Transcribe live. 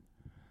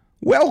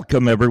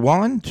Welcome,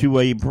 everyone, to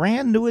a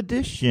brand new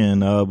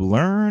edition of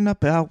Learn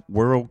About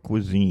World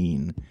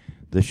Cuisine,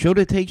 the show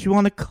that takes you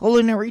on a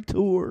culinary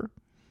tour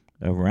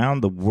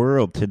around the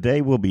world. Today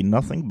will be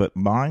nothing but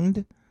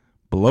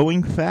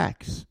mind-blowing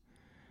facts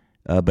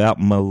about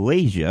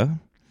Malaysia,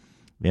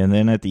 and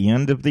then at the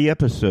end of the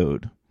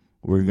episode,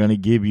 we're going to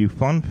give you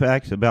fun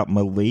facts about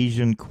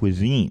Malaysian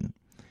cuisine.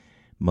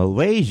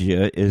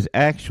 Malaysia is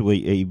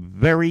actually a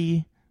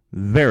very,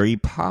 very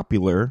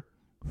popular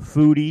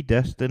foodie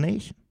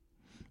destination.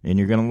 And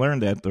you're going to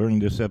learn that during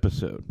this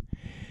episode.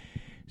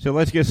 So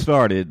let's get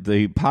started.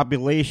 The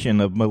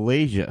population of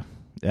Malaysia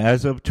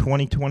as of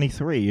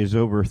 2023 is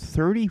over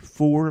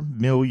 34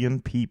 million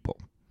people.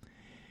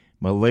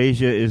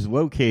 Malaysia is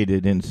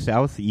located in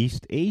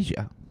Southeast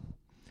Asia.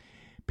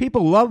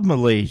 People love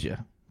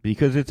Malaysia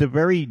because it's a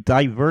very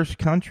diverse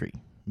country.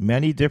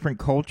 Many different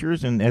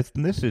cultures and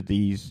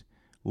ethnicities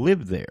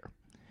live there.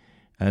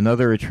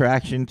 Another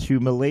attraction to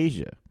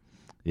Malaysia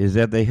is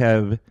that they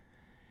have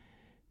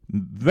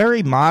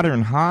very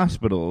modern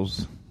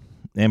hospitals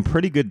and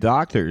pretty good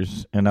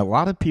doctors, and a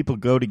lot of people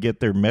go to get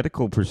their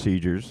medical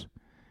procedures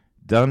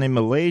done in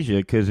Malaysia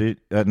because now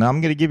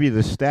I'm going to give you the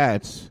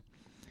stats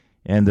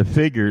and the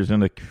figures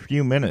in a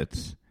few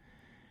minutes,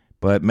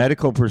 but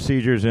medical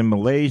procedures in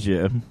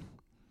Malaysia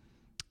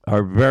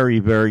are very,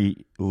 very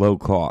low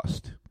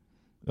cost.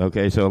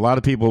 Okay, so a lot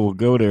of people will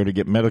go there to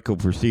get medical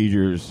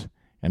procedures,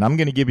 and I'm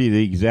going to give you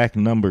the exact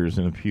numbers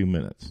in a few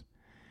minutes.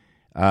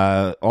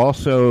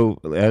 Also,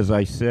 as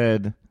I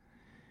said,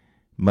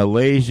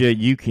 Malaysia,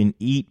 you can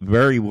eat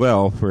very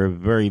well for a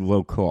very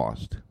low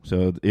cost.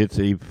 So it's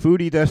a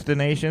foodie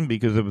destination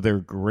because of their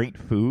great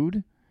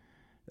food,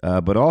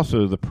 but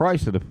also the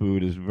price of the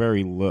food is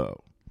very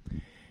low.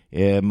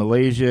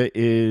 Malaysia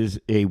is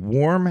a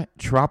warm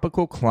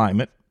tropical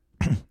climate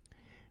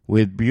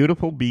with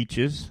beautiful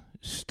beaches,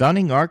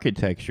 stunning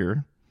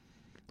architecture,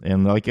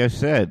 and like I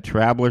said,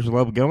 travelers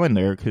love going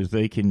there because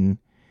they can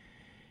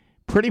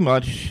pretty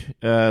much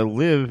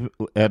live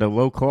at a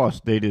low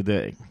cost day to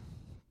day.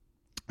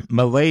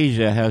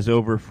 Malaysia has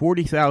over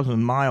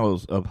 40,000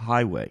 miles of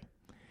highway,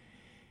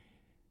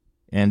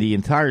 and the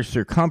entire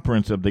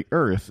circumference of the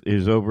earth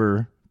is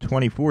over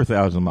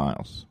 24,000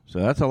 miles. So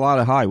that's a lot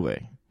of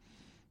highway.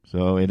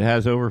 So it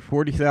has over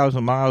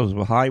 40,000 miles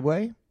of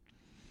highway,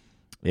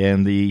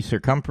 and the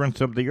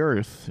circumference of the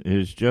earth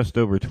is just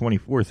over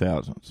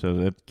 24,000. So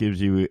that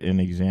gives you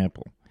an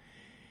example.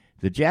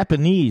 The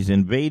Japanese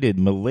invaded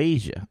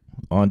Malaysia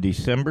on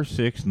December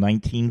 6,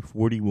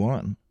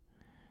 1941,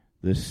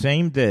 the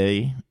same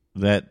day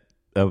that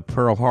of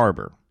Pearl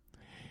Harbor.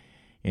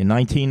 In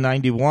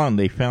 1991,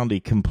 they found a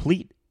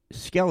complete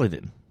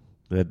skeleton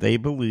that they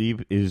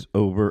believe is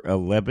over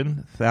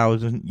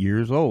 11,000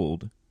 years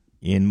old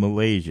in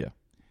Malaysia.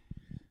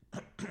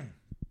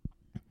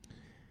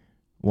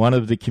 One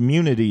of the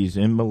communities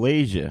in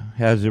Malaysia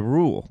has a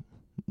rule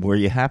where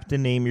you have to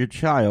name your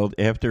child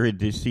after a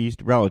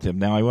deceased relative.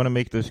 Now, I want to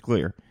make this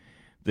clear.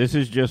 This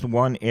is just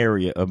one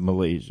area of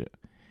Malaysia.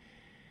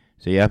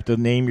 So you have to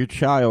name your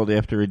child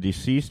after a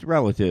deceased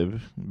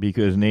relative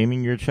because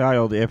naming your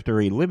child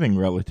after a living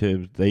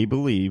relative, they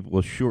believe,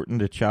 will shorten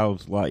the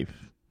child's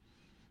life.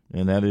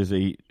 And that is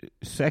a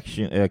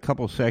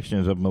couple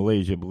sections of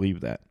Malaysia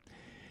believe that.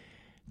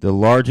 The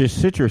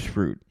largest citrus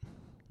fruit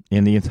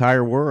in the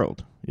entire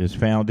world is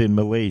found in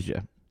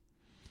Malaysia.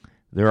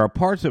 There are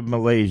parts of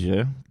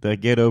Malaysia that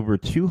get over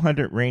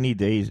 200 rainy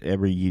days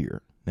every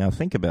year. Now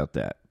think about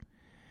that.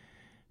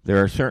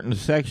 There are certain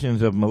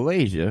sections of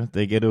Malaysia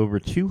that get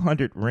over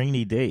 200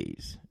 rainy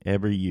days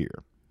every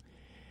year.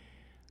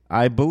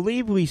 I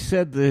believe we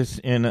said this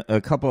in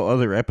a couple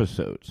other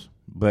episodes,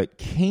 but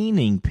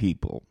caning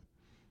people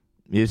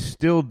is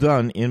still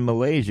done in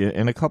Malaysia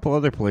and a couple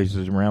other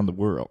places around the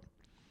world.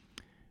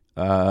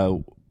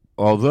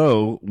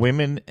 Although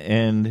women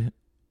and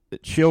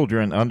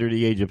children under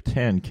the age of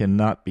 10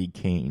 cannot be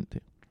caned.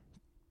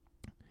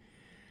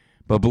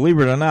 But believe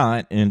it or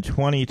not, in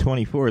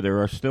 2024,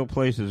 there are still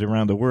places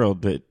around the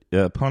world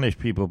that punish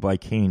people by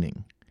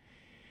caning.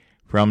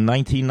 From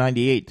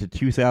 1998 to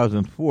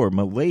 2004,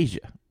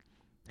 Malaysia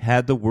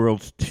had the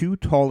world's 2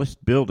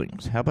 tallest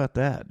buildings. How about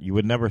that? You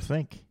would never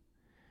think.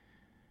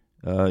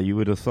 You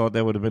would have thought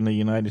that would have been the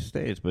United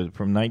States. But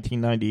from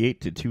 1998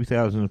 to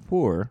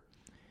 2004,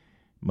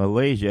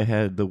 Malaysia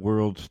had the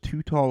world's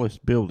 2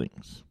 tallest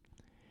buildings.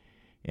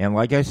 And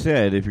like I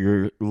said, if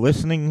you're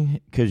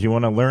listening because you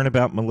want to learn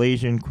about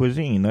Malaysian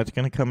cuisine, that's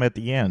going to come at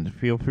the end.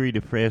 Feel free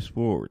to fast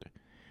forward.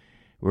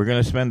 We're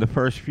going to spend the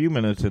first few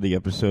minutes of the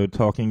episode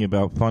talking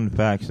about fun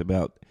facts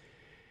about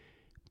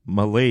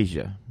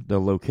Malaysia,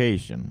 the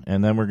location,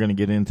 and then we're going to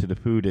get into the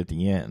food at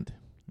the end.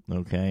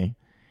 Okay?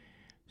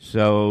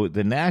 So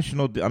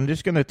I'm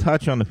just going to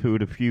touch on the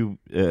food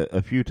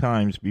a few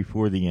times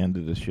before the end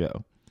of the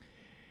show.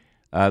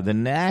 The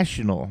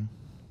national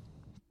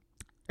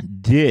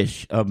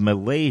dish of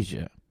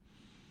Malaysia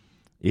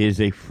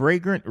is a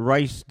fragrant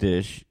rice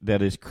dish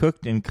that is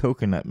cooked in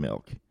coconut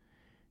milk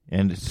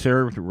and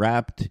served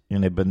wrapped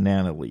in a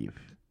banana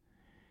leaf.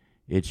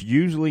 It's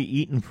usually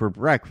eaten for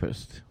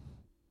breakfast,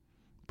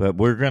 But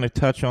we're going to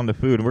touch on the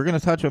food. We're going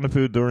to touch on the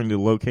food during the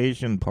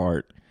location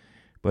part.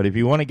 But if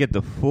you want to get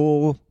the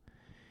full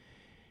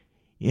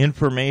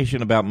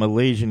information about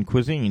Malaysian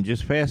cuisine,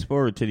 just fast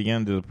forward to the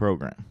end of the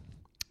program.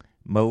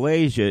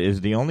 Malaysia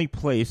is the only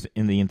place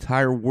in the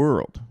entire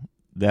world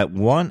that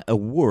won a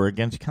war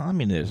against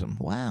communism.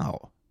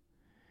 Wow.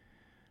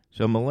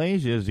 So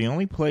Malaysia is the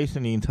only place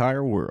in the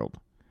entire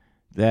world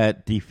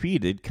that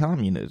defeated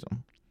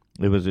communism.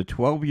 It was a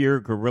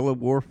 12-year guerrilla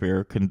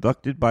warfare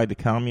conducted by the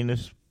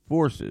communist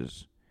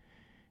forces,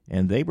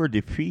 and they were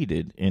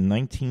defeated in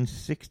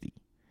 1960.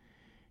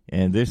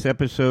 And this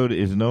episode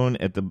is known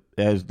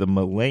as the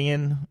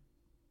Malayan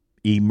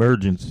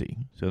Emergency.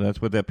 So that's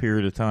what that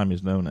period of time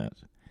is known as.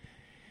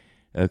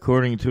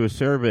 According to a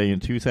survey in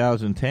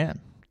 2010,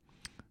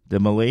 the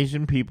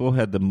Malaysian people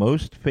had the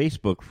most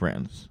Facebook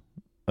friends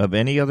of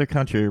any other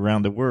country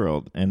around the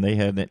world, and they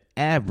had an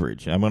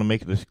average, I'm going to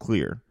make this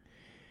clear,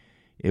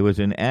 it was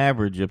an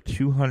average of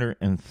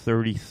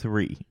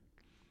 233.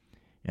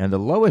 And the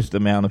lowest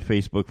amount of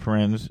Facebook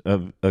friends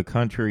of a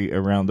country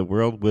around the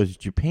world was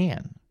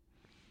Japan.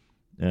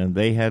 And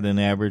they had an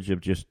average of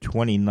just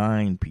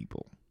 29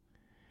 people.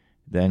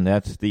 Then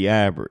that's the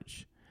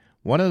average.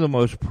 One of the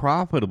most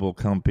profitable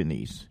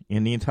companies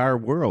in the entire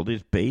world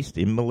is based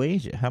in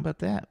Malaysia. How about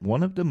that?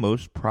 One of the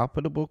most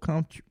profitable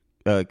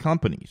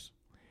companies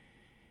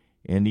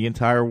in the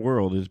entire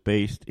world is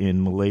based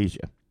in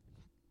Malaysia.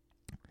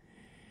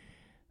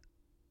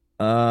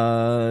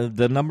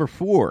 The number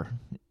 4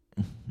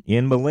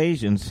 in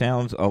Malaysian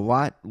sounds a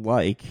lot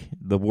like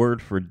the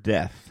word for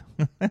death.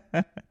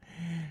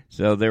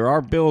 So there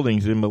are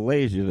buildings in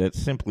Malaysia that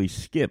simply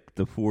skip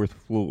the 4th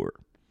floor.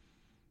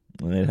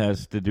 And it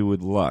has to do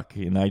with luck.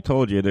 And I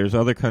told you there's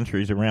other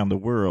countries around the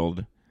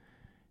world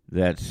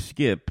that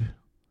skip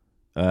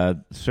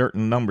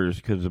certain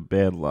numbers because of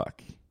bad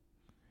luck.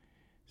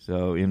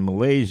 So in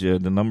Malaysia,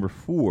 the number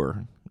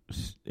 4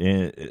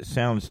 it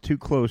sounds too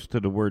close to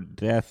the word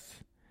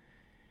death.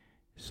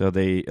 So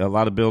a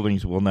lot of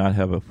buildings will not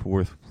have a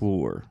 4th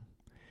floor.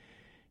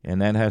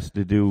 And that has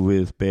to do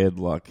with bad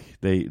luck,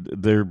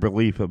 their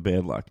belief of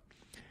bad luck.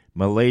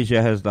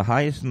 Malaysia has the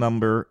highest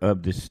number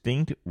of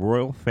distinct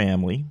royal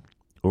family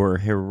or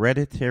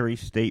hereditary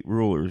state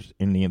rulers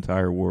in the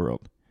entire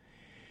world.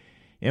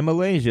 In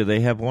Malaysia, they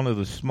have one of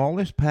the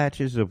smallest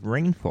patches of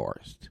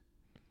rainforest.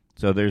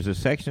 So there's a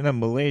section of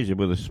Malaysia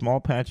with a small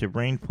patch of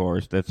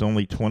rainforest that's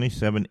only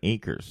 27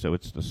 acres. So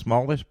it's the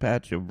smallest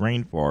patch of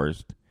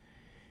rainforest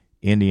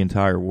in the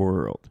entire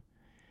world.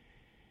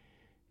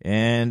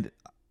 And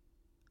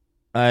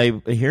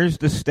here's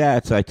the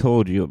stats I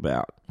told you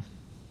about.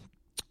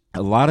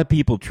 A lot of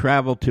people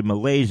travel to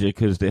Malaysia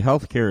because the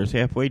healthcare is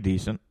halfway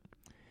decent,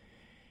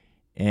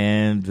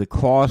 and the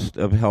cost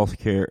of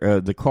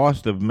healthcare, the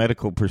cost of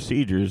medical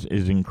procedures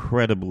is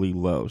incredibly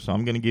low. So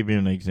I'm going to give you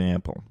an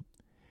example.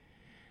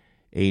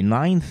 A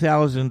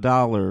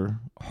 $9,000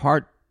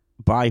 heart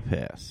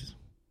bypass,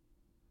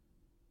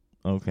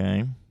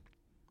 okay,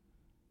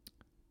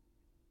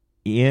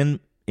 in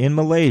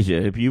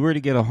Malaysia, if you were to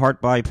get a heart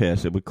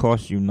bypass, it would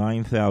cost you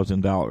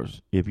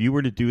 $9,000. If you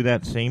were to do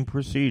that same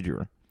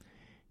procedure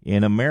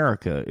in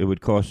America, it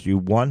would cost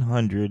you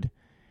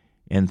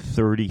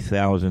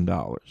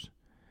 $130,000.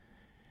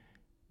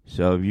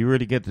 So if you were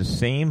to get the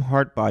same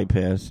heart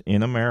bypass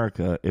in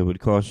America, it would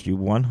cost you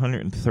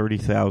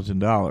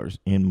 $130,000.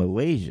 In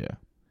Malaysia,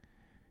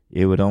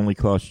 it would only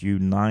cost you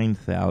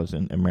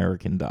 9,000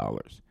 American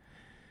dollars.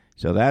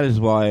 So that is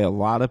why a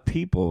lot of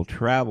people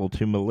travel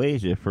to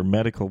Malaysia for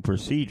medical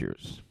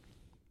procedures.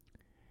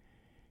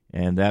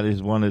 And that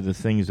is one of the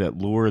things that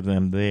lure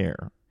them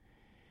there.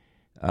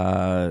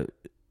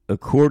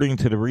 According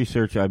to the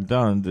research I've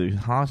done, the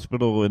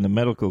hospital and the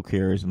medical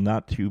care is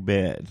not too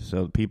bad.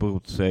 So people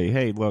would say,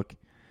 hey, look,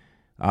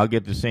 I'll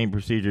get the same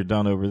procedure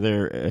done over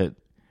there at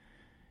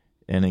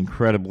an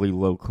incredibly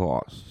low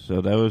cost.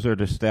 So those are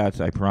the stats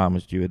I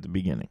promised you at the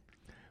beginning.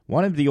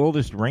 One of the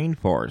oldest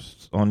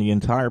rainforests on the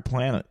entire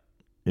planet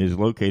is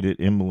located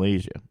in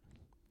Malaysia.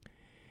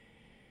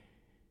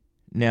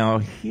 Now,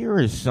 here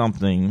is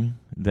something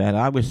that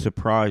I was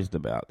surprised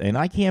about, and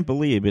I can't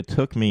believe it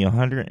took me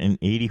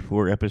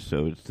 184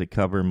 episodes to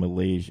cover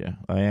Malaysia.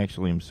 I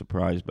actually am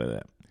surprised by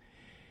that.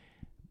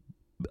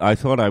 I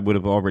thought I would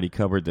have already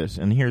covered this,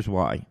 and here's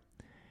why.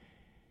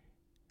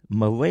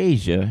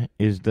 Malaysia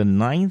is the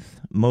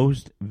 9th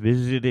most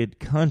visited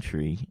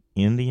country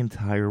in the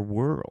entire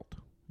world.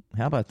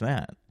 How about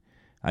that?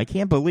 I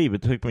can't believe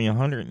it took me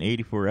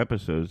 184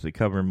 episodes to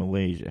cover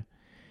Malaysia.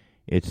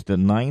 It's the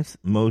 9th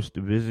most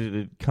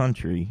visited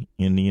country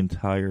in the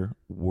entire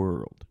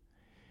world.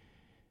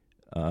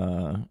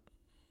 And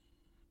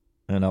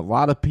a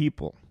lot of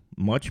people,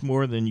 much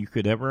more than you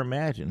could ever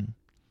imagine,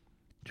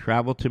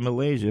 travel to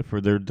Malaysia for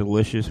their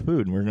delicious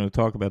food. And we're going to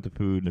talk about the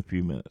food in a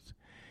few minutes.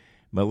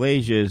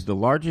 Malaysia is the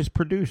largest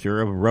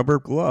producer of rubber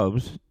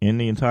gloves in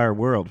the entire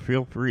world.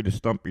 Feel free to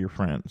stump your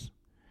friends.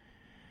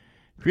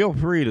 Feel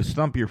free to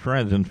stump your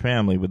friends and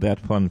family with that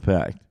fun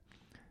fact.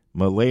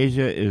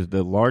 Malaysia is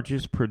the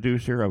largest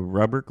producer of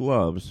rubber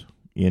gloves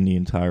in the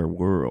entire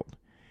world.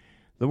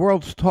 The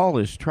world's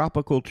tallest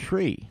tropical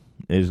tree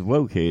is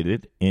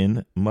located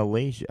in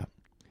Malaysia.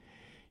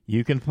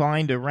 You can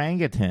find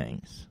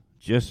orangutans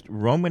just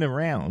roaming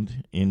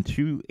around in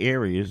 2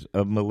 areas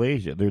of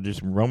Malaysia. They're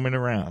just roaming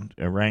around,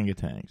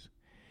 orangutans.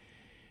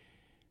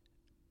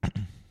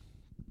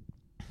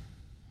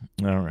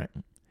 All right.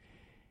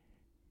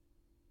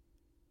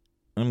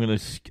 I'm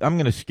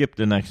gonna skip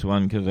the next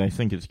one because I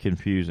think it's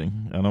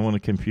confusing. I don't want to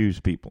confuse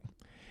people.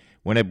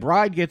 When a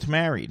bride gets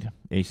married,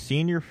 a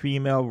senior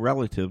female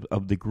relative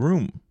of the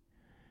groom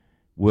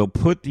will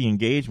put the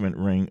engagement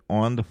ring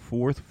on the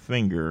 4th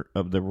finger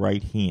of the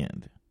right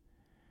hand.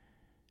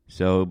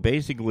 So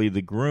basically,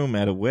 the groom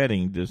at a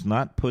wedding does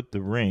not put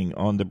the ring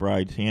on the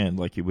bride's hand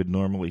like you would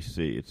normally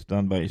see. It's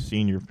done by a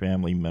senior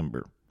family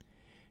member,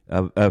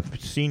 a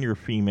senior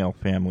female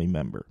family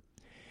member.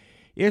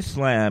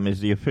 Islam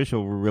is the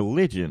official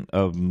religion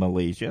of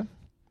Malaysia.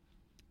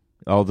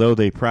 Although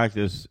they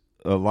practice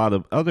a lot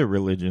of other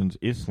religions,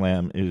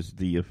 Islam is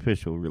the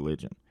official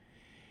religion.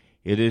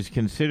 It is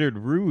considered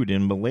rude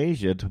in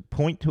Malaysia to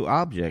point to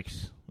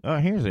objects. Oh,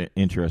 here's an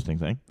interesting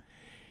thing.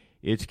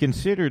 It's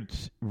considered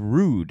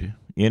rude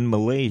in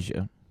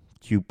Malaysia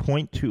to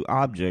point to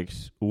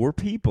objects or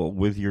people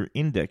with your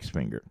index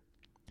finger.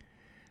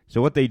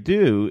 So what they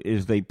do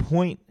is they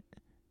point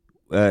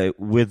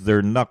with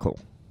their knuckle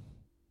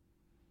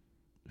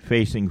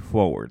facing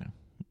forward.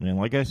 And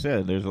like I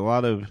said, there's a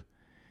lot of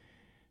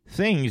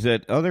things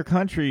that other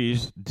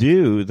countries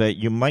do that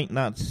you might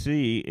not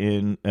see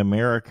in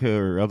America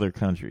or other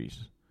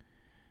countries.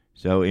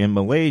 So in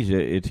Malaysia,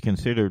 it's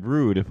considered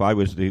rude if I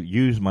was to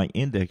use my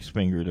index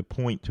finger to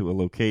point to a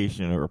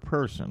location or a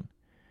person.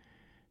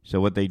 So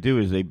what they do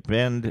is they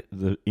bend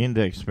the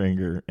index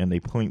finger and they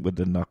point with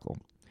the knuckle.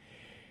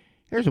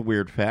 Here's a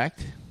weird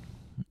fact.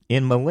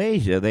 In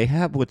Malaysia, they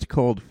have what's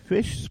called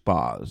fish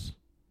spas.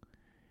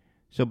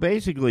 So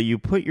basically, you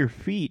put your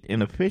feet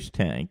in a fish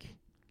tank,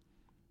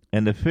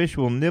 and the fish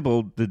will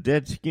nibble the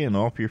dead skin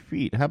off your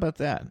feet. How about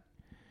that?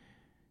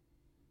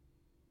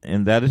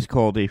 And that is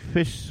called a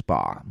fish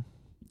spa.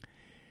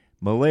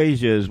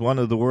 Malaysia is one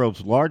of the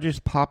world's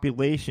largest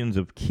populations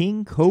of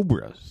king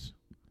cobras.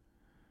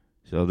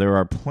 So there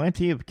are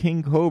plenty of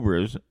king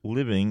cobras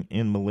living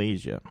in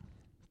Malaysia.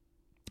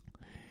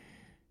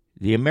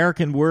 The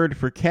American word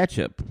for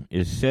ketchup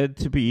is said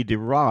to be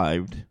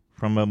derived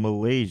from a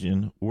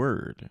Malaysian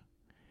word.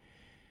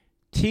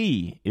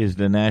 Tea is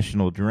the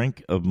national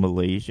drink of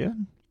Malaysia.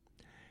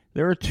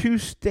 There are 2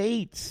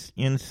 states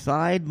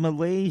inside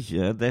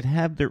Malaysia that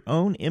have their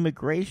own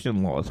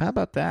immigration laws. How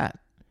about that?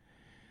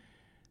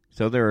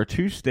 So there are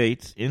 2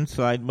 states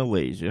inside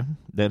Malaysia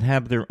that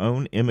have their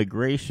own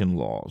immigration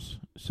laws.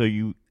 So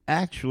you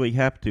actually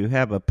have to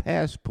have a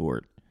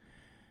passport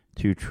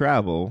to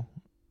travel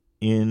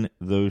in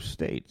those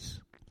states.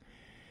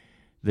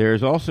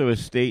 There's also a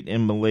state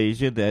in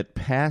Malaysia that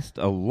passed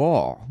a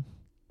law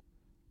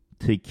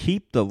to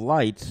keep the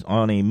lights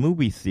on a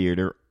movie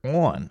theater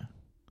on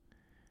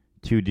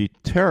to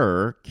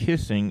deter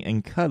kissing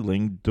and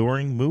cuddling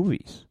during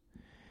movies.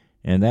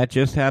 And that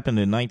just happened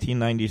in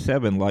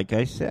 1997, like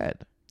I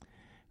said.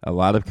 A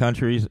lot of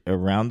countries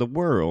around the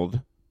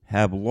world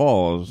have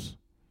laws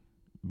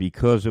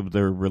because of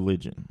their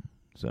religion.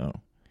 So,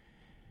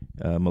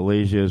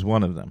 Malaysia is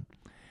one of them.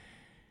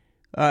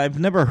 I've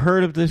never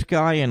heard of this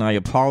guy, and I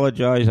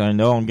apologize. I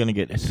know I'm going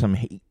to get some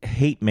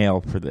hate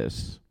mail for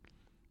this.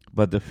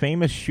 But the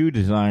famous shoe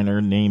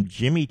designer named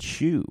Jimmy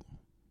Choo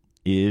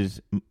is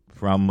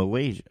from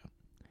Malaysia.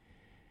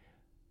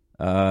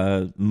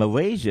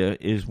 Malaysia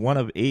is one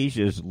of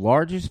Asia's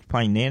largest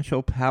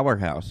financial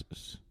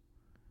powerhouses.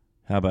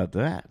 How about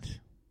that?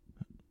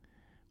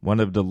 One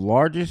of the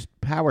largest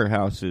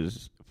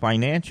powerhouses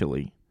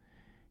financially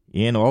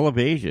in all of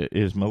Asia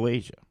is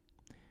Malaysia.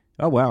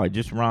 Oh, wow, I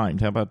just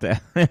rhymed. How about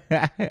that?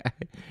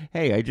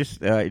 Hey, I just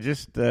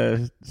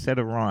said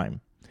a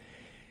rhyme.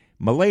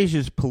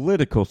 Malaysia's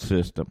political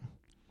system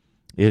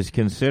is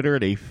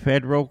considered a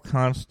federal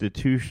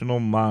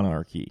constitutional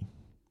monarchy.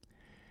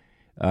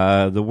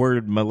 The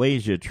word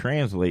Malaysia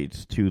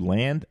translates to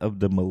land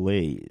of the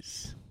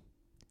Malays.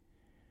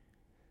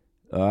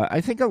 I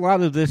think a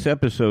lot of this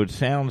episode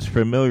sounds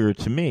familiar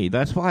to me.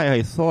 That's why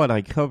I thought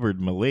I covered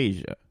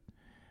Malaysia.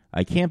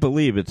 I can't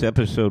believe it's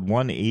episode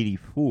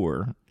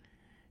 184,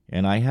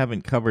 and I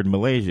haven't covered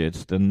Malaysia.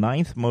 It's the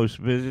 9th most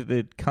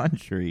visited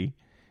country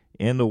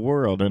in the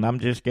world, and I'm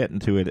just getting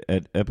to it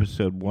at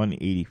episode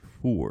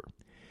 184.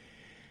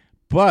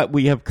 But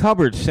we have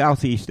covered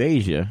Southeast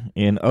Asia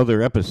in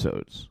other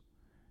episodes.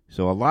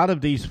 So a lot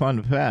of these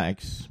fun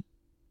facts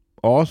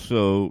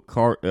also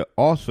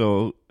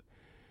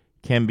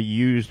can be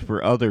used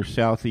for other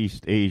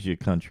Southeast Asia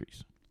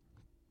countries.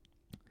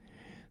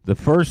 The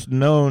first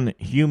known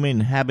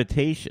human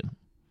habitation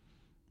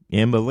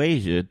in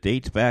Malaysia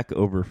dates back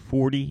over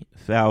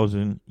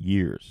 40,000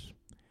 years.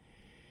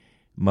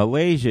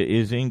 Malaysia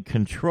is in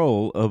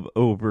control of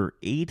over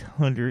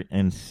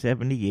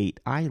 878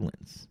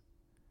 islands.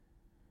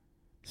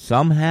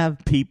 Some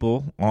have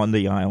people on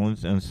the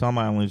islands, and some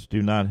islands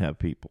do not have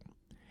people.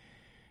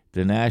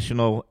 The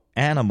national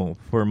animal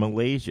for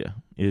Malaysia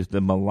is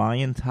the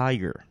Malayan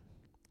tiger.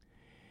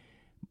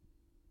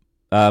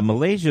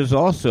 Malaysia is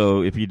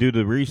also, if you do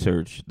the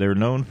research, they're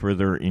known for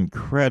their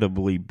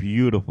incredibly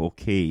beautiful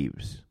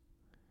caves.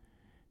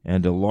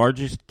 And the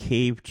largest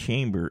cave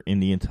chamber in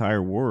the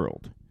entire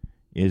world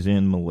is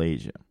in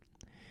Malaysia.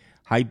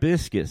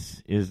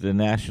 Hibiscus is the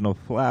national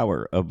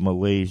flower of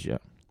Malaysia.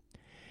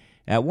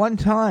 At one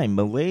time,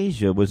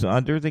 Malaysia was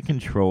under the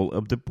control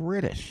of the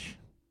British.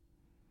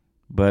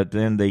 But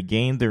then they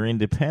gained their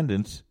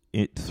independence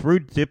through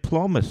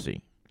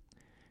diplomacy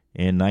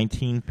in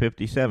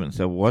 1957.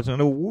 So it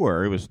wasn't a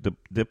war, it was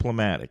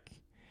diplomatic.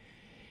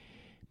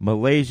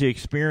 Malaysia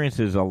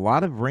experiences a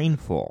lot of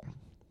rainfall.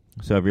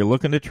 So if you're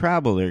looking to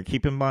travel there,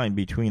 keep in mind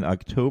between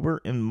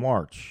October and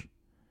March,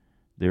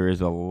 there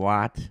is a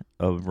lot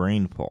of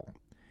rainfall.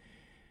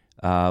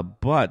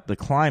 But the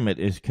climate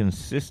is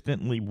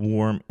consistently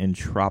warm and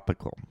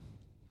tropical.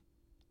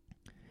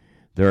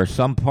 There are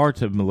some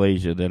parts of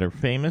Malaysia that are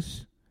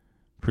famous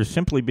for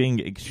simply being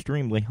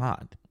extremely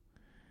hot.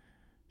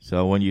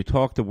 So when you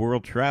talk to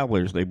world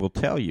travelers, they will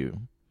tell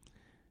you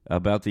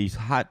about these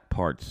hot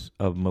parts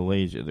of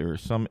Malaysia. There are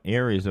some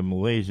areas of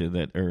Malaysia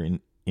that are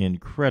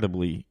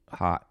incredibly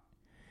hot.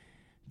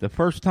 The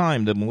first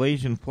time the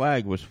Malaysian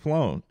flag was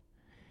flown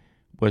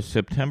was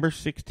September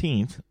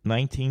 16th,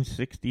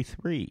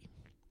 1963.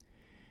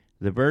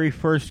 The very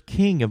first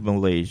king of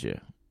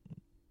Malaysia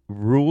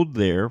ruled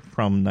there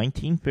from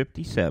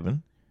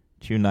 1957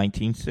 to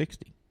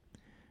 1960.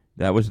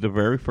 That was the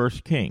very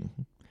first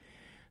king.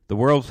 The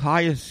world's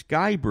highest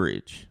sky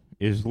bridge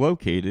is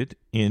located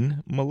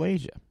in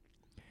Malaysia.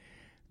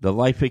 The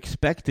life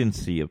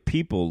expectancy of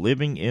people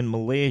living in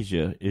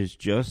Malaysia is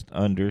just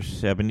under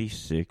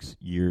 76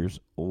 years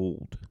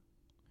old.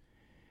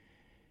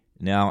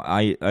 Now,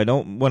 I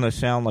don't want to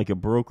sound like a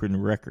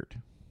broken record,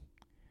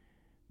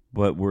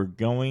 but we're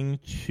going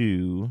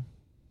to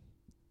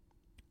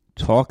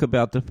talk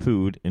about the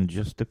food in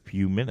just a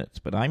few minutes.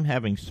 But I'm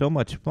having so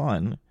much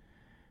fun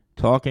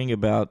talking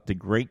about the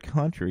great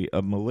country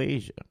of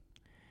Malaysia.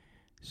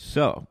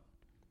 So,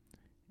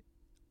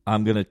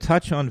 I'm going to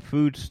touch on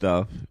food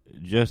stuff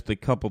just a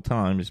couple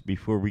times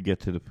before we get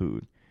to the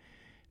food.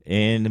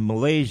 In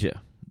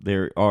Malaysia,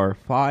 there are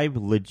 5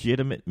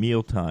 legitimate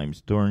meal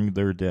times during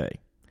their day.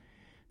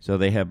 So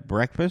they have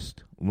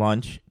breakfast,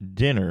 lunch,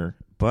 dinner,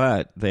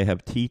 but they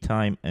have tea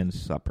time and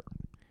supper.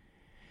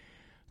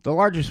 The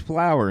largest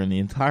flower in the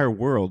entire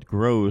world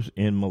grows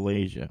in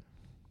Malaysia.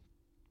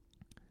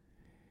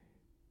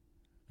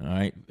 All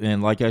right,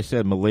 and like I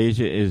said,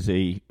 Malaysia is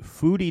a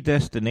foodie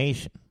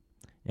destination.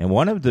 And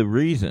one of the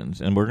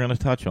reasons, and we're going to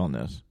touch on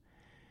this,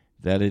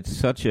 that it's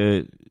such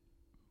a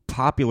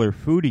popular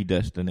foodie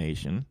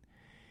destination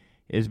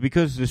is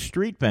because the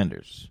street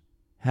vendors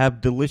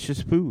have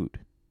delicious food.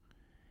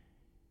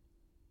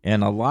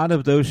 And a lot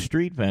of those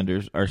street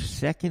vendors are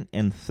second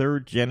and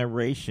third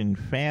generation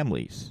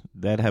families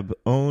that have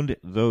owned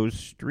those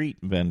street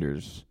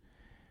vendors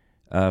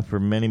for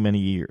many, many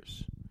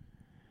years.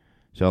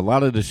 So a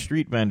lot of the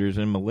street vendors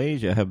in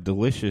Malaysia have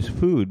delicious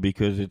food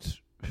because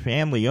it's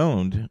family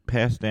owned,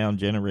 passed down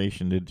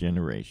generation to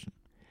generation.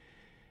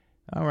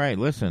 All right,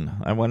 listen,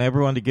 I want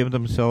everyone to give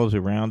themselves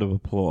a round of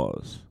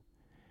applause.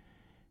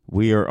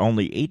 We are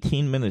only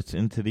 18 minutes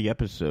into the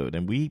episode,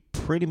 and we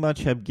pretty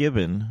much have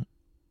given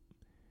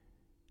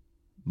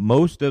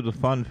most of the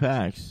fun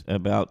facts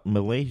about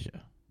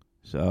Malaysia.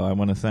 So I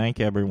want to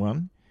thank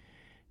everyone.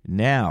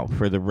 Now,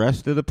 for the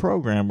rest of the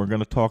program, we're going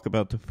to talk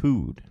about the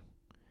food.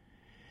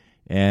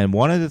 And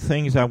one of the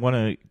things I want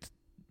to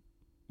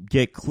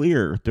get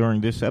clear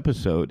during this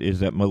episode is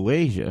that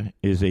Malaysia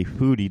is a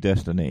foodie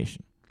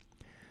destination.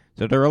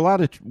 So there are a lot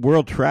of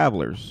world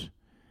travelers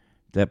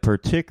that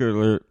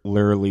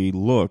particularly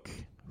look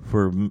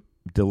for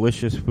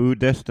delicious food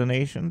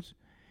destinations.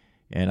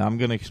 And I'm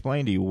going to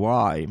explain to you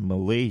why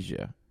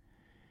Malaysia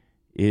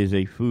is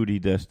a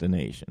foodie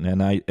destination.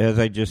 And as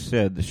I just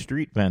said, the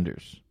street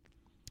vendors.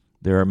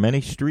 There are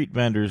many street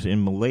vendors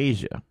in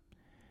Malaysia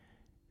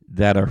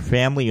that are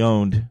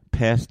family-owned,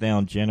 passed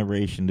down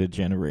generation to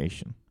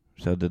generation.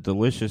 So the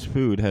delicious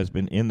food has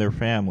been in their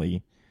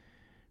family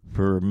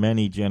for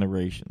many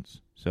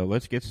generations. So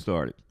let's get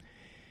started.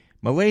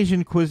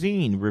 Malaysian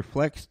cuisine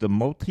reflects the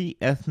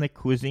multi-ethnic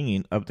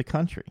cuisine of the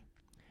country.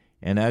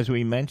 And as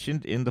we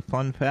mentioned in the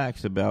fun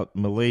facts about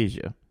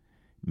Malaysia,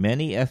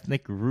 many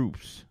ethnic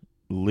groups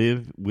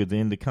live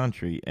within the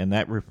country, and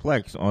that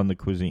reflects on the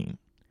cuisine.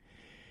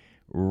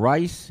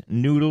 Rice,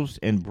 noodles,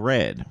 and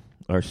bread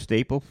are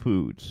staple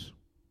foods.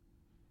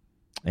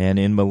 And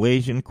in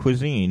Malaysian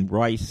cuisine,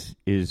 rice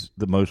is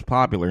the most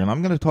popular. And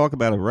I'm going to talk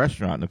about a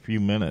restaurant in a few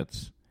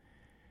minutes,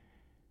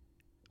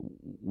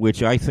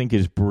 which I think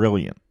is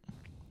brilliant.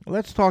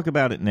 Let's talk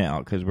about it now,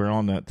 because we're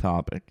on that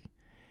topic.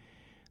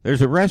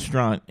 There's a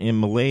restaurant in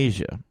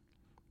Malaysia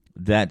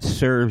that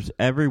serves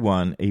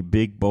everyone a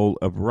big bowl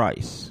of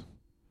rice.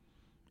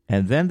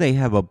 And then they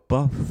have a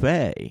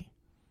buffet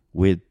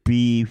with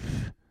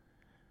beef,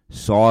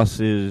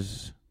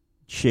 sauces,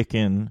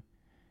 chicken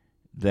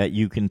that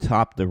you can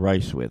top the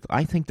rice with.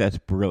 I think that's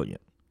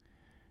brilliant.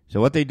 So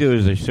what they do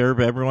is they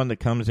serve everyone that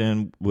comes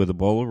in with a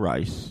bowl of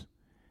rice,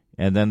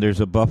 and then there's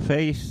a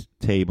buffet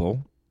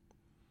table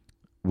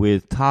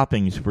with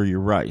toppings for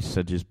your rice,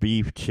 such as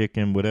beef,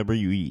 chicken, whatever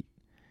you eat.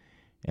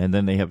 And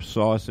then they have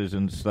sauces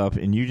and stuff,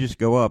 and you just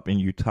go up and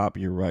you top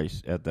your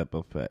rice at that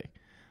buffet.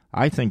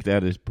 I think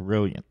that is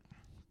brilliant.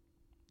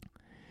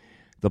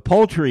 The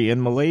poultry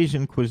in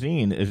Malaysian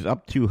cuisine is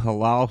up to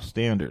halal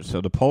standards. So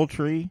the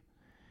poultry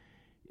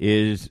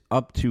is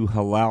up to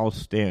halal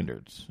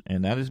standards,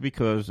 and that is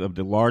because of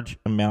the large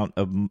amount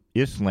of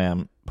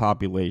Islam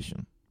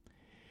population.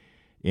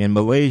 In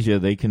Malaysia,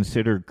 they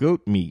consider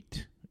goat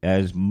meat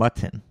as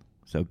mutton.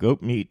 So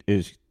goat meat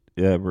is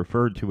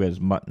referred to as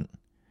mutton.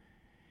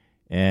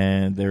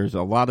 And there's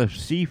a lot of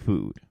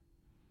seafood,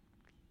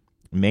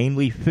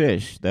 mainly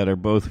fish, that are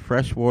both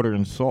freshwater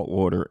and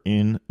saltwater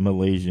in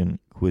Malaysian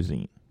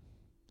cuisine.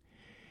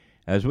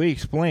 As we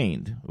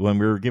explained when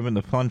we were given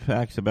the fun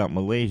facts about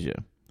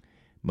Malaysia,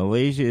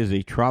 Malaysia is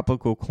a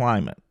tropical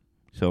climate,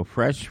 so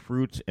fresh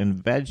fruits and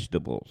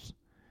vegetables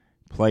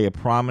play a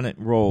prominent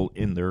role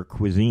in their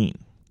cuisine.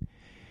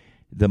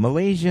 The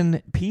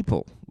Malaysian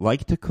people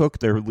like to cook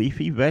their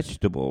leafy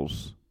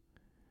vegetables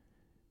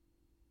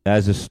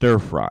as a stir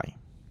fry.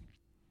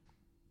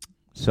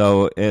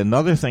 So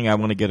another thing I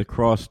want to get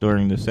across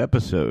during this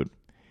episode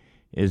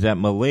is that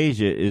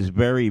Malaysia is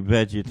very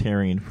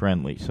vegetarian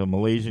friendly. So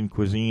Malaysian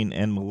cuisine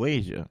and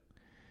Malaysia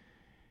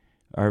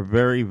are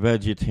very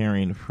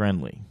vegetarian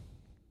friendly.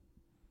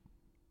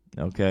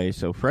 Okay,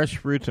 so fresh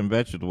fruits and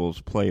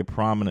vegetables play a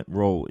prominent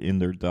role in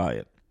their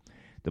diet.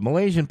 The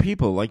Malaysian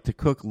people like to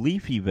cook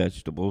leafy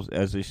vegetables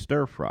as a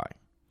stir fry.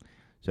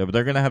 So if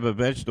they're going to have a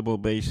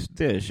vegetable-based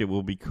dish, it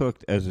will be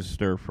cooked as a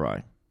stir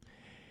fry.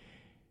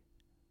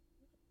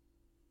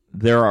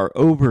 There are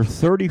over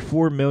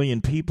 34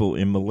 million people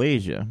in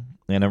Malaysia,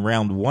 and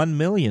around 1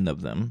 million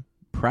of them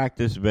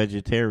practice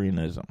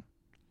vegetarianism.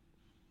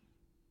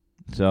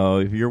 So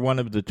if you're one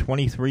of the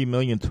 23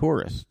 million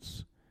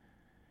tourists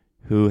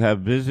who have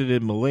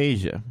visited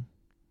Malaysia,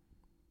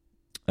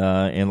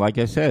 and like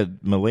I said,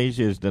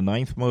 Malaysia is the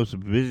 9th most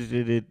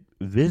visited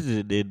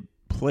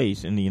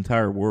place in the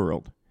entire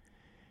world.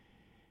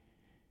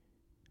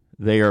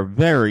 They are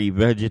very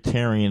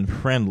vegetarian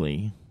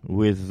friendly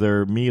with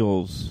their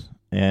meals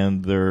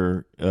and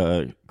their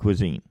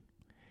cuisine.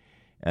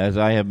 As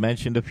I have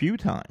mentioned a few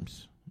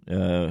times,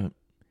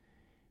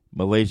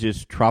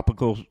 Malaysia's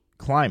tropical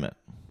climate.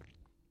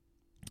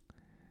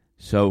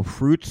 So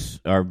fruits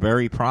are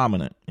very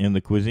prominent in the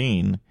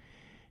cuisine,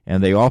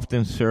 and they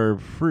often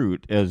serve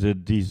fruit as a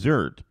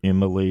dessert in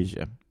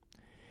Malaysia.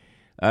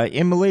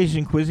 In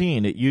Malaysian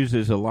cuisine, it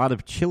uses a lot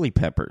of chili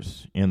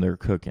peppers in their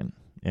cooking,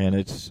 and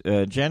it's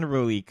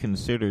generally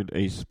considered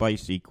a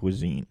spicy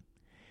cuisine.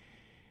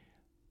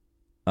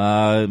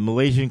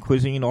 Malaysian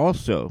cuisine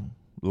also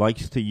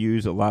likes to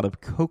use a lot of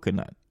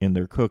coconut in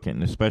their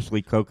cooking,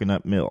 especially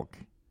coconut milk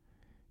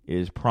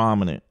is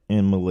prominent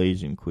in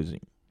Malaysian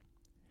cuisine.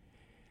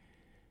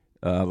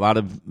 A lot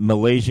of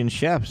Malaysian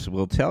chefs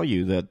will tell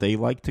you that they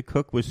like to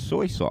cook with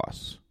soy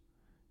sauce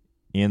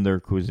in their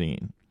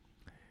cuisine.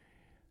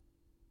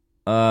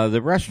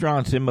 The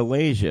restaurants in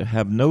Malaysia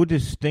have no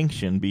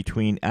distinction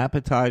between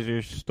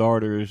appetizers,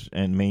 starters,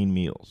 and main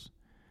meals.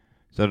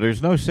 So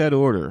there's no set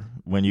order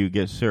when you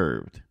get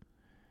served.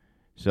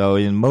 So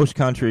in most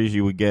countries,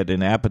 you would get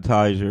an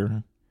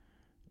appetizer,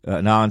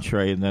 an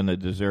entree, and then a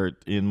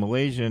dessert. In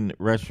Malaysian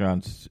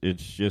restaurants,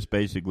 it's just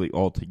basically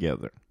all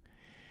together.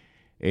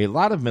 A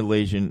lot of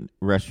Malaysian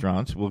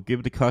restaurants will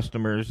give the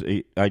customers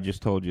I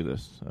just told you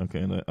this.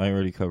 Okay, I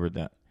already covered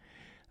that.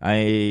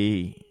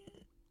 I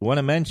want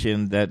to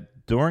mention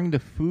that during the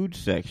food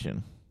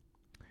section,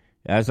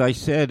 as I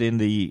said in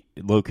the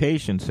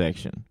location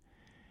section,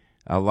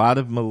 a lot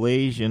of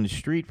Malaysian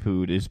street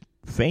food is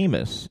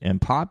famous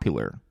and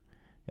popular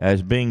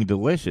as being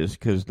delicious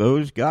because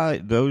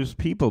those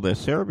people that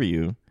serve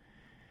you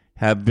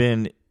have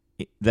been,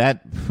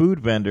 that food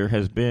vendor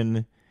has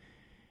been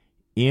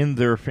in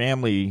their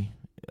family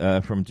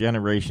from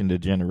generation to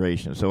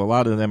generation. So a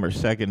lot of them are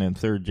second and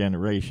third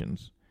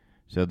generations.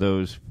 So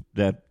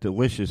that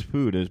delicious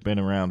food has been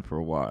around for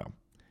a while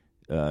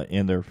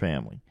in their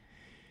family.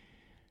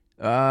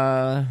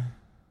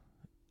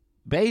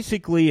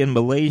 Basically, in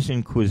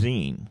Malaysian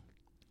cuisine,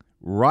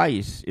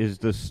 rice is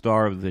the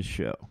star of the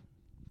show.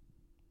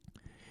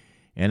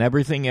 And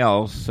everything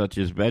else, such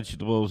as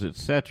vegetables,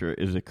 etc.,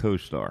 is a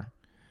co-star.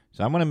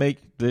 So I'm going to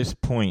make this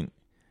point.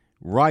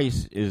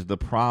 Rice is the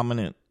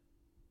prominent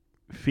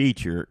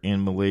feature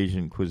in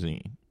Malaysian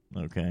cuisine,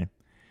 okay?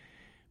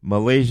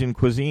 Malaysian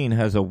cuisine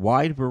has a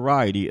wide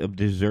variety of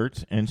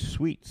desserts and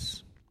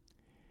sweets.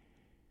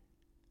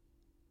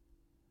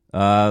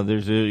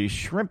 There's a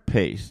shrimp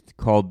paste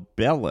called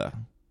Bella.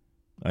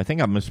 I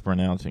think I'm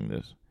mispronouncing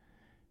this,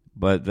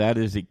 but that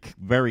is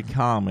very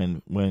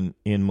common when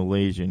in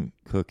Malaysian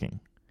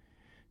cooking.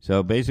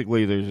 So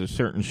basically, there's a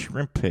certain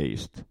shrimp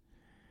paste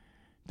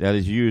that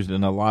is used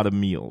in a lot of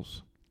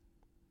meals.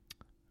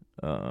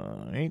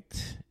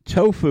 Right.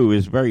 Tofu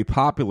is very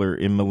popular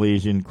in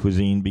Malaysian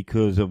cuisine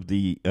because of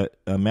the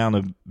amount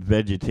of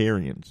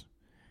vegetarians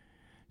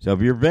So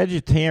if you're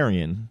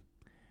vegetarian,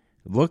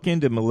 look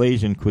into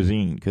Malaysian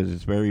cuisine because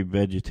it's very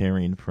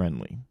vegetarian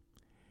friendly.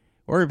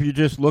 Or if you're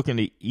just looking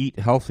to eat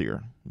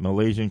healthier,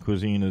 Malaysian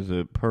cuisine is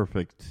a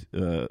perfect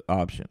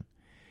option.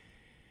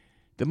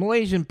 The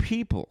Malaysian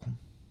people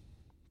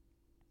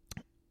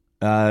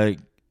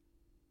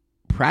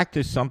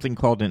practice something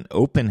called an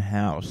open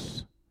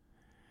house.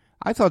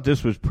 I thought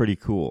this was pretty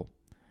cool.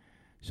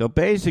 So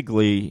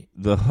basically,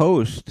 the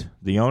host,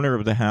 the owner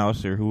of the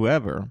house or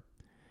whoever,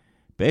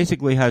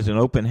 basically has an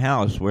open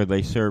house where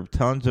they serve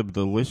tons of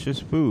delicious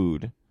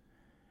food,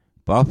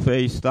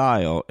 buffet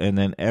style, and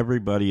then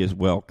everybody is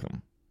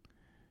welcome.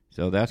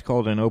 So that's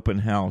called an open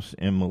house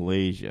in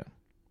Malaysia.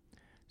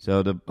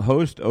 So the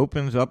host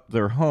opens up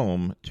their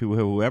home to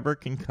whoever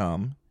can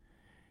come,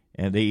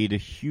 and they eat a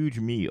huge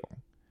meal.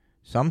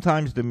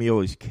 Sometimes the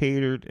meal is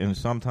catered, and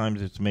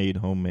sometimes it's made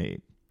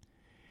homemade.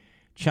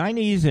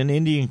 Chinese and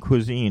Indian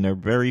cuisine are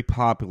very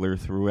popular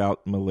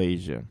throughout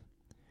Malaysia,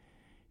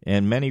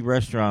 and many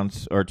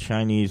restaurants are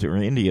Chinese or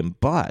Indian,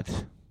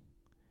 but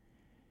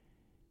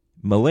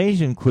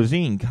Malaysian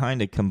cuisine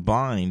kind of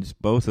combines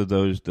both of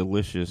those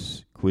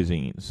delicious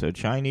cuisines. So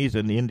Chinese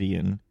and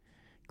Indian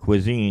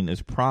cuisine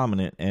is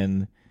prominent,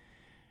 and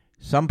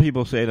some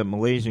people say that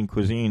Malaysian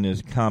cuisine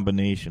is a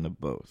combination of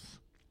both.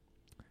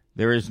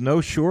 There is no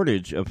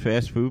shortage of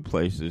fast food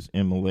places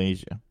in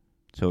Malaysia.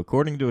 So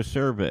according to a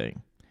survey,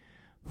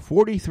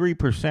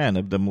 43%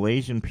 of the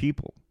Malaysian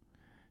people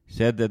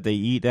said that they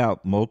eat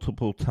out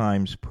multiple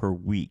times per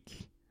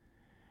week.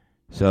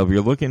 So if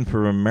you're looking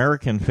for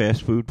American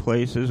fast food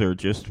places or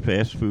just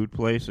fast food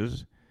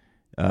places,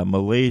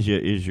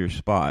 Malaysia is your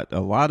spot.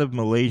 A lot of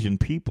Malaysian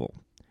people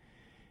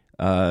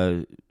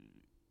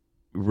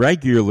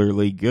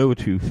regularly go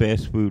to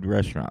fast food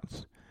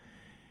restaurants.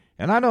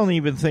 And I don't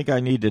even think I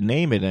need to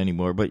name it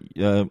anymore, but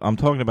I'm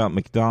talking about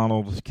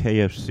McDonald's,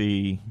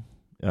 KFC.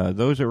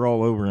 Those are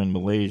all over in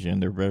Malaysia, and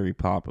they're very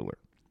popular.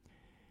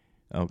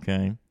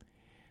 Okay.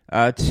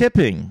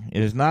 Tipping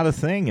is not a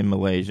thing in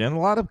Malaysia. And a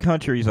lot of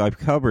countries I've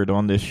covered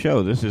on this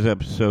show. This is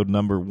episode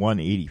number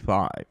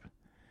 185.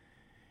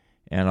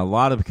 And a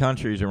lot of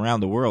countries around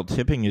the world,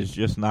 tipping is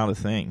just not a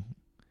thing.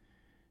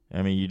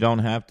 I mean, you don't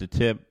have to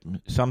tip.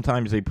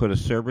 Sometimes they put a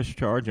service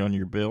charge on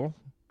your bill,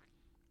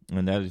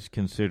 and that is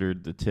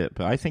considered the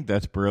tip. I think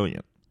that's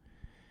brilliant.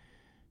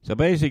 So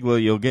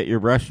basically, you'll get your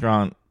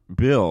restaurant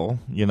bill,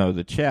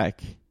 the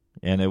check,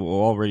 and it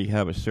will already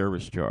have a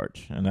service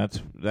charge. And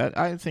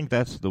I think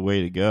that's the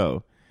way to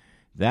go.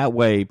 That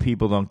way,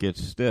 people don't get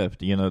stiffed.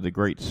 The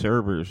great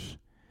servers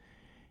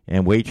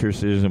and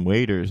waitresses and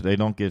waiters, they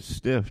don't get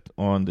stiffed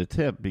on the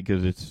tip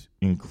because it's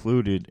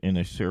included in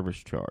a service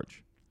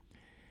charge.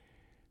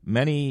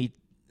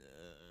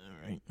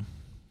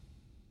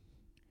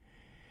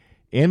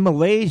 In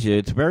Malaysia,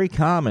 it's very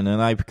common, and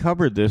I've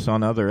covered this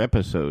on other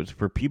episodes,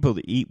 for people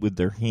to eat with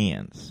their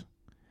hands.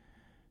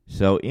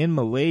 So in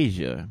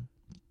Malaysia,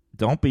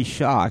 don't be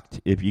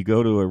shocked if you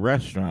go to a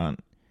restaurant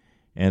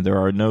and there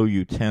are no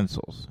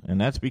utensils. And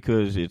that's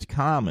because it's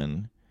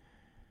common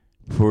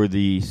for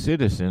the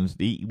citizens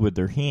to eat with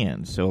their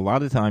hands. So a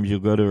lot of times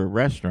you'll go to a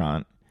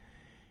restaurant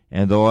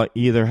and they'll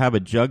either have a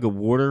jug of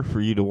water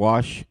for you to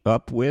wash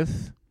up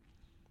with,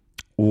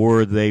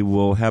 or they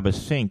will have a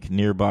sink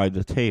nearby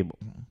the table.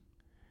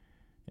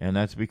 And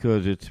that's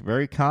because it's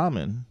very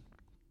common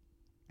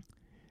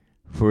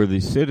for the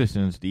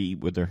citizens to eat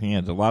with their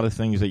hands. A lot of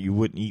things that you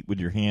wouldn't eat with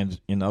your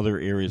hands in other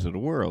areas of the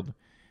world,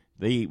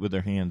 they eat with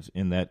their hands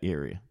in that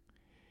area.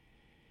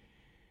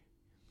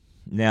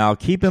 Now,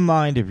 keep in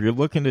mind, if you're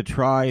looking to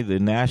try the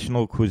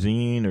national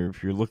cuisine, or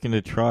if you're looking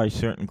to try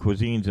certain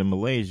cuisines in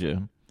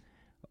Malaysia,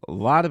 a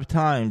lot of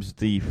times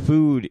the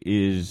food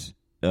is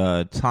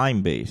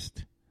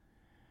time-based.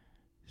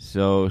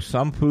 So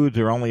some foods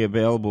are only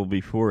available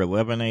before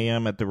 11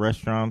 a.m. at the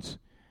restaurants,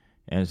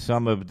 and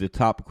some of the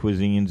top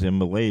cuisines in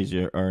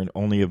Malaysia are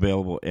only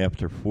available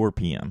after 4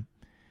 p.m.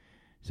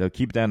 So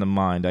keep that in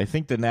mind. I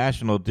think the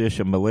national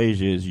dish of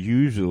Malaysia is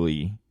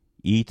usually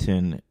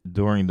eaten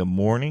during the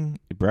morning,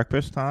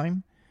 breakfast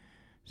time.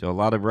 So a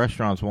lot of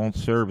restaurants won't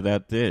serve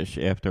that dish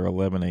after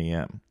 11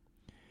 a.m.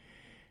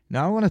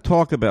 Now I want to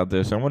talk about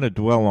this. I want to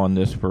dwell on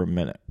this for a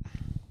minute.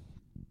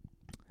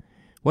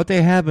 What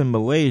they have in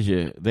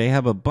Malaysia, they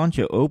have a bunch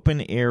of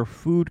open-air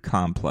food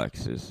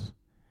complexes,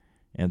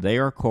 and they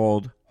are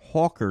called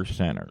hawker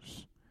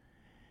centers.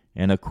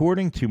 And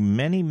according to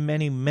many,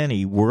 many,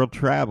 many world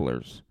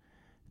travelers,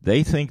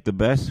 they think the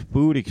best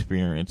food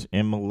experience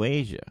in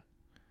Malaysia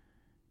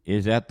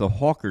is at the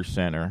hawker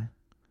center,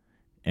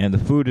 and the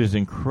food is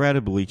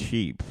incredibly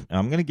cheap.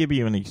 I'm going to give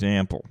you an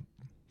example.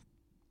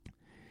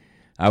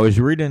 I was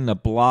reading a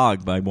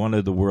blog by one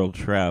of the world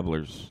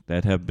travelers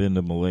that have been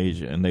to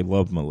Malaysia, and they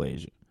love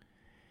Malaysia.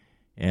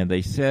 And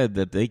they said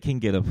that they can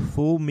get a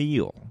full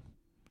meal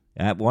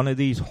at one of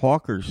these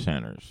hawker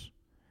centers,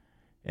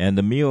 and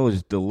the meal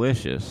is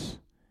delicious,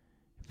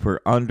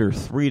 for under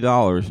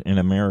 $3 in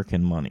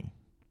American money.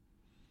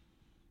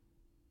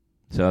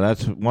 So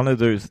that's one of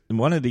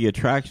the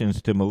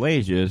attractions to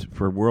Malaysia is,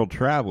 for world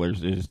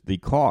travelers, is the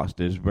cost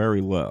is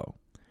very low.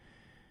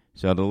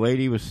 So the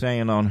lady was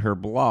saying on her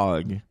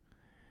blog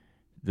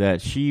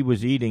that she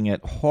was eating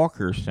at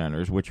hawker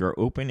centers, which are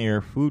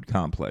open-air food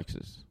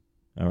complexes,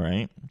 all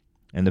right?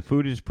 And the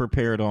food is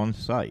prepared on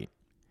site.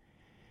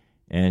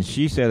 And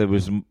she said it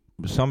was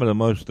some of the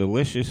most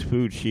delicious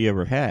food she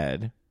ever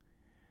had,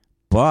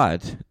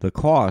 but the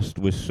cost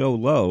was so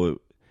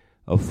low,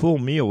 a full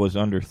meal was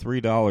under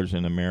 $3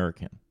 in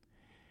American.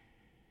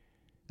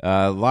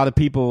 A lot of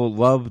people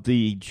love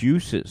the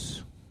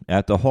juices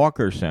at the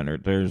hawker center.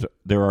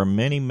 There are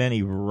many,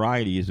 many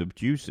varieties of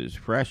juices,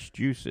 fresh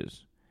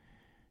juices,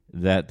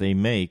 that they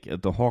make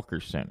at the hawker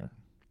center.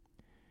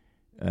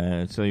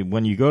 So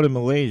when you go to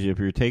Malaysia, if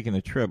you're taking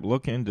a trip,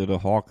 look into the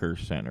hawker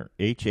center,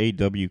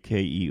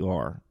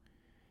 Hawker.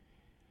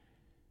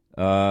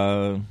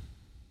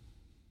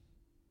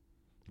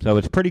 So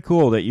it's pretty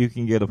cool that you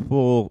can get a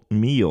full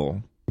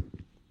meal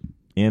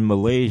in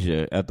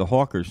Malaysia at the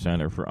hawker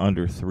center for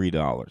under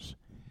 $3.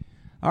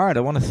 All right,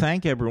 I want to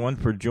thank everyone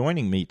for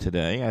joining me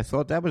today. I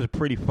thought that was a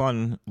pretty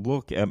fun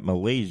look at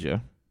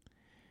Malaysia.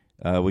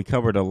 We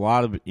covered a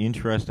lot of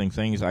interesting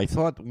things. I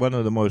thought one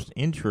of the most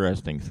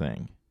interesting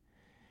thing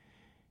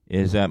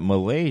is that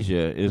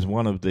Malaysia is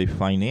one of the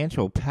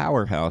financial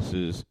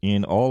powerhouses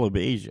in all of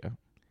Asia.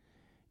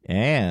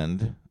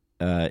 And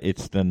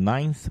it's the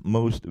 9th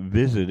most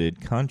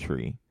visited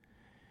country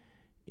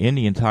in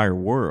the entire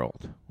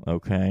world,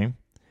 okay?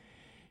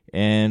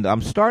 And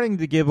I'm starting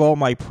to give all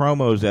my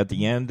promos at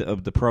the end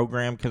of the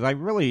program because I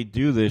really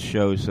do this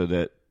show so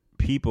that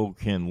people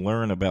can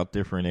learn about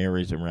different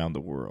areas around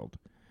the world.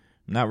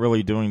 I'm not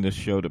really doing this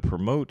show to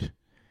promote.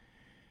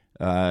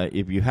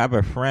 If you have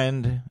a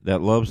friend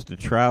that loves to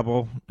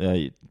travel,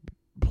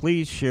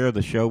 please share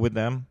the show with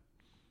them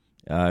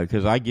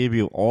because I give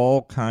you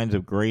all kinds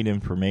of great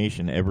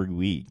information every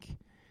week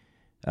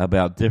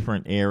about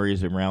different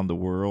areas around the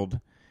world.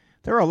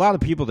 There are a lot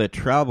of people that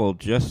travel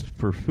just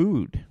for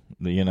food.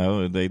 You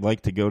know, they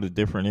like to go to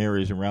different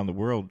areas around the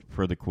world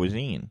for the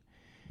cuisine.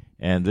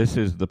 And this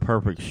is the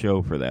perfect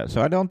show for that.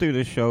 So I don't do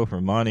this show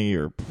for money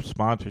or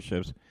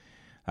sponsorships.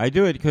 I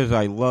do it because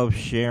I love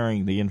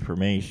sharing the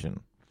information.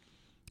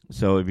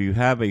 So if you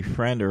have a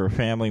friend or a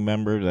family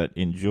member that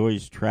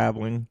enjoys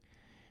traveling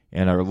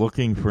and are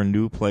looking for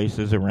new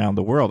places around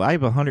the world, I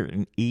have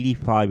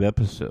 185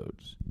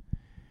 episodes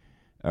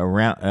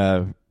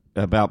around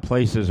about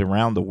places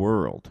around the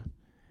world.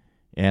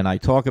 And I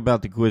talk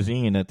about the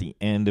cuisine at the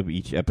end of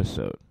each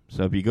episode.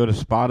 So if you go to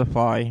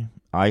Spotify,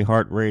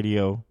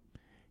 iHeartRadio,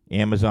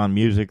 Amazon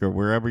Music, or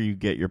wherever you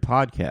get your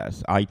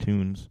podcasts,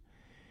 iTunes,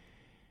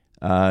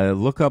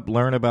 look up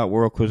Learn About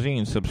World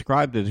Cuisine.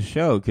 Subscribe to the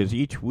show because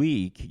each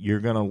week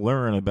you're going to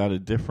learn about a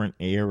different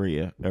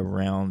area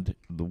around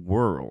the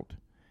world.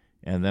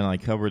 And then I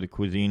cover the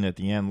cuisine at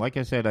the end. Like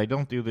I said, I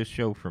don't do this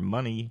show for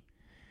money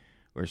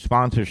or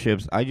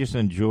sponsorships. I just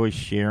enjoy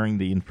sharing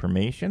the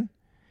information.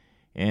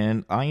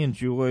 And I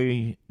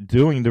enjoy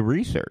doing the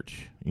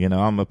research. You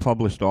know, I'm a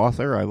published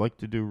author. I like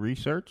to do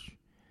research.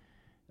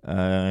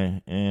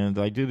 And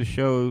I do the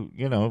show,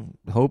 you know,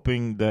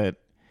 hoping that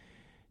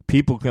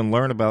people can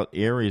learn about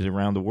areas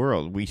around the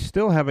world. We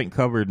still haven't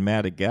covered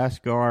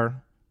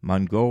Madagascar,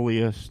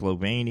 Mongolia,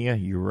 Slovenia,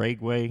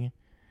 Uruguay,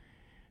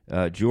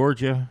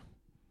 Georgia,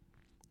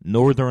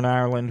 Northern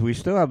Ireland. We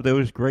still have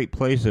those great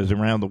places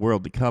around the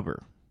world to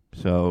cover.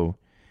 So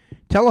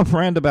tell a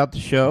friend about the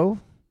show.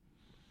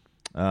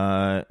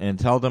 And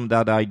tell them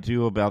that I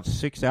do about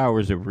 6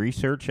 hours of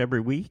research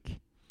every week,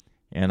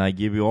 and I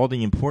give you all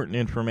the important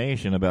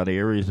information about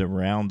areas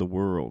around the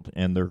world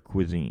and their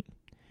cuisine.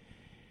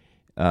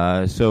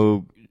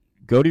 So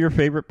go to your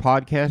favorite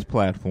podcast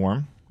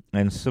platform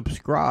and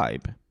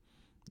subscribe,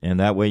 and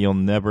that way you'll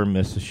never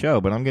miss a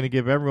show. But I'm going to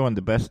give everyone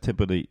the best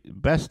tip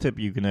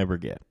you can ever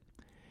get.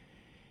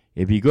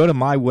 If you go to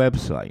my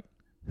website,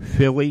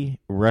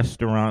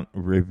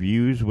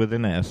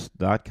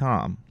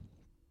 PhillyRestaurantReviewsWithAnS.com,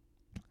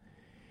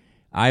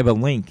 I have a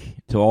link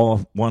to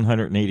all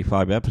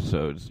 185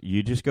 episodes.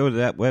 You just go to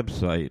that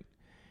website,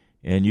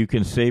 and you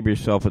can save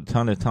yourself a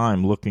ton of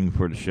time looking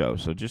for the show.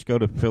 So just go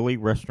to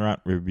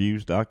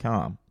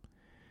PhillyRestaurantReviews.com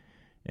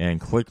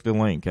and click the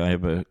link. I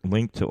have a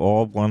link to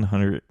all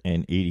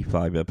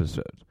 185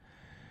 episodes.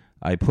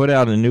 I put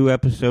out a new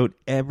episode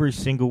every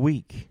single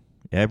week.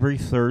 Every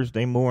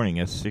Thursday morning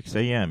at 6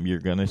 a.m., you're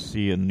going to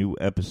see a new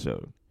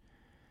episode.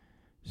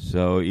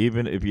 So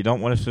even if you don't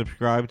want to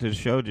subscribe to the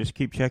show, just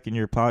keep checking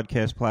your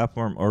podcast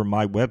platform or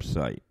my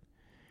website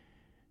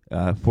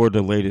for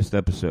the latest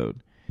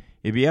episode.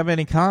 If you have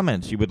any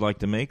comments you would like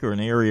to make or an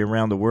area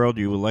around the world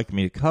you would like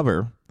me to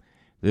cover,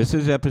 this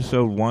is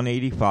episode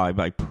 185.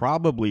 I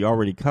probably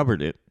already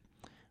covered it,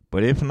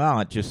 but if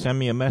not, just send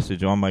me a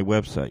message on my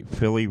website,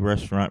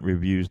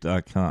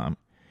 PhillyRestaurantReviews.com.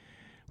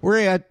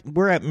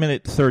 We're at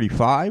minute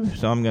 35,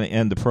 so I'm going to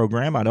end the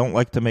program. I don't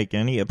like to make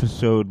any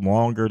episode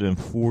longer than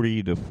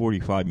 40 to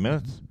 45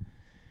 minutes.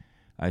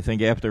 I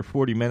think after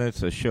 40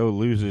 minutes, a show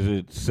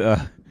loses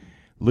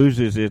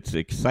its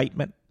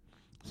excitement.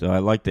 So I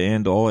like to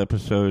end all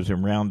episodes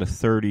around the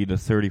 30 to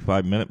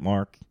 35 minute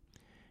mark.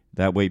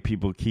 That way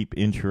people keep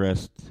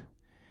interest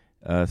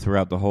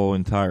throughout the whole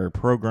entire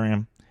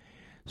program.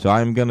 So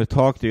I'm going to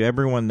talk to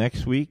everyone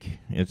next week.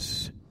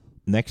 It's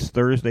next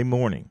Thursday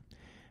morning.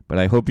 But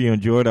I hope you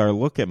enjoyed our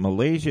look at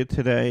Malaysia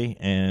today,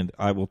 and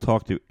I will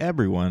talk to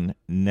everyone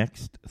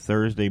next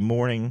Thursday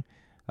morning.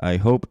 I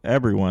hope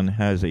everyone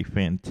has a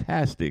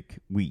fantastic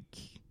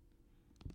week.